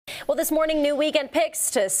Well, this morning, new weekend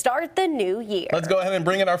picks to start the new year. Let's go ahead and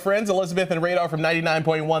bring in our friends, Elizabeth and Radar from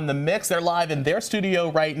 99.1 The Mix. They're live in their studio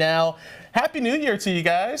right now. Happy New Year to you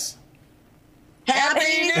guys. Happy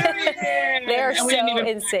New Year! They're so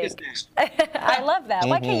in sync. I love that.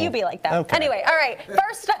 Why can't you be like that? Okay. Anyway, all right.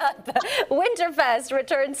 First up, Winterfest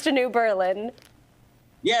returns to New Berlin.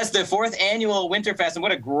 Yes, the 4th annual Winterfest, and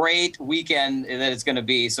what a great weekend that it's going to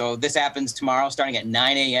be. So this happens tomorrow starting at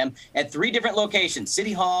 9 a.m. at 3 different locations,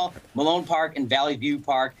 City Hall, Malone Park, and Valley View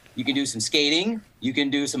Park. You can do some skating, you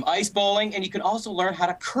can do some ice bowling, and you can also learn how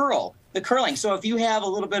to curl, the curling. So if you have a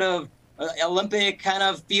little bit of Olympic kind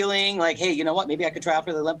of feeling like, hey, you know what, maybe I could try out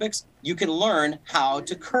for the Olympics, you can learn how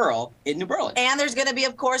to curl in New Berlin. And there's going to be,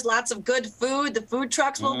 of course, lots of good food. The food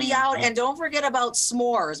trucks will be out. And don't forget about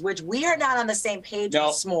s'mores, which we are not on the same page with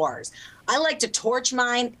s'mores. I like to torch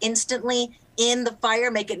mine instantly in the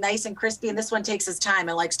fire, make it nice and crispy. And this one takes his time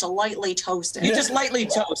and likes to lightly toast it. You just lightly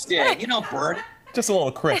toast it. You know, burn it. Just a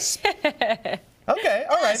little crisp. Okay,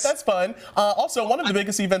 all right, that's fun. Also, one of the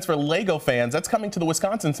biggest events for Lego fans, that's coming to the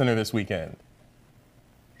Wisconsin Center this weekend.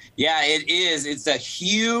 Yeah, it is. It's a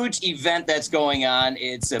huge event that's going on.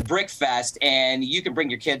 It's a Brick Fest, and you can bring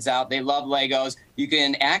your kids out. They love Legos. You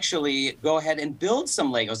can actually go ahead and build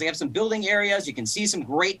some Legos. They have some building areas. You can see some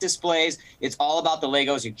great displays. It's all about the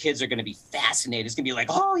Legos. Your kids are going to be fascinated. It's going to be like,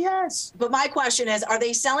 oh, yes. But my question is, are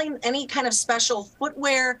they selling any kind of special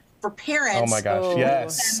footwear for parents? Oh, my gosh,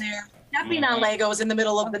 yes. And they're stepping on Legos in the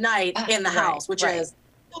middle of the night in the house, which is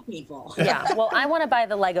so painful. Yeah, well, I want to buy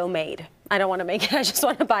the Lego made. I don't want to make it. I just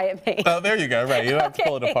want to buy it made. Oh, there you go. Right. You don't have to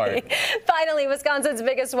pull it apart. Finally, Wisconsin's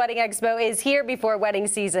biggest wedding expo is here before wedding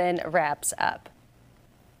season wraps up.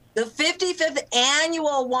 The 55th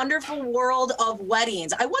annual Wonderful World of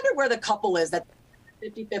Weddings. I wonder where the couple is that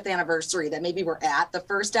 55th anniversary that maybe we're at, the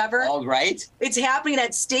first ever. All right. It's happening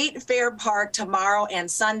at State Fair Park tomorrow and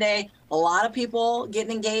Sunday. A lot of people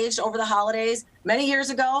getting engaged over the holidays. Many years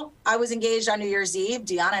ago, I was engaged on New Year's Eve.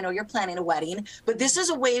 Dion, I know you're planning a wedding, but this is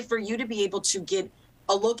a way for you to be able to get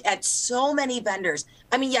a look at so many vendors.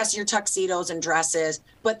 I mean, yes, your tuxedos and dresses,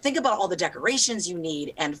 but think about all the decorations you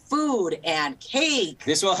need and food and cake.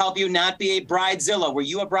 This will help you not be a bridezilla. Were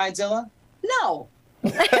you a bridezilla? No.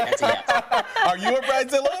 That's a yes. Are you a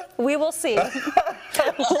bridezilla? We will see.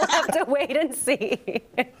 We'll have to wait and see.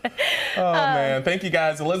 Oh, man. Thank you,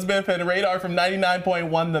 guys. Elizabeth and Radar from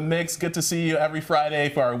 99.1 The Mix. Good to see you every Friday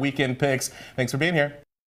for our weekend picks. Thanks for being here.